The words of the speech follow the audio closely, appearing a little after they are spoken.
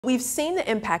We've seen the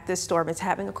impact this storm is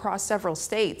having across several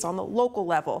states. On the local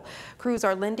level, crews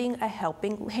are lending a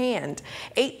helping hand.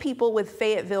 8 people with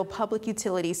Fayetteville Public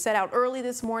Utilities set out early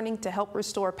this morning to help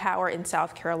restore power in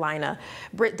South Carolina.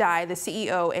 Britt Dye, the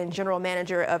CEO and general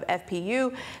manager of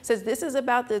FPU, says this is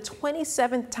about the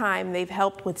 27th time they've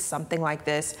helped with something like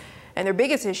this. And their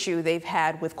biggest issue they've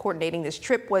had with coordinating this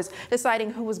trip was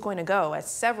deciding who was going to go, as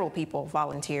several people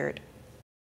volunteered.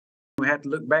 We had to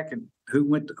look back at who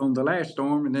went on the last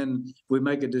storm, and then we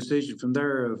make a decision from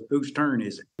there of whose turn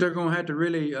is it. They're going to have to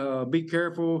really be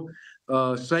careful.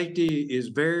 Safety is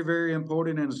very, very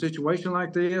important in a situation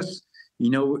like this. You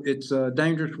know, it's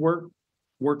dangerous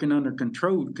working under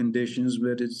controlled conditions,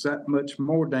 but it's that much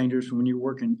more dangerous when you're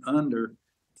working under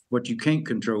what you can't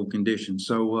control conditions.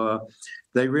 So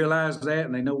they realize that,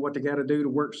 and they know what they got to do to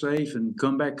work safe and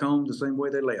come back home the same way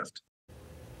they left.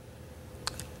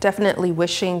 Definitely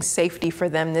wishing safety for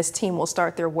them. This team will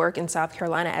start their work in South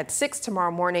Carolina at 6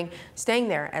 tomorrow morning, staying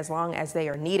there as long as they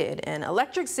are needed. And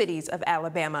Electric Cities of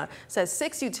Alabama says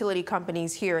 6 utility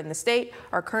companies here in the state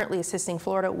are currently assisting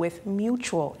Florida with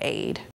mutual aid.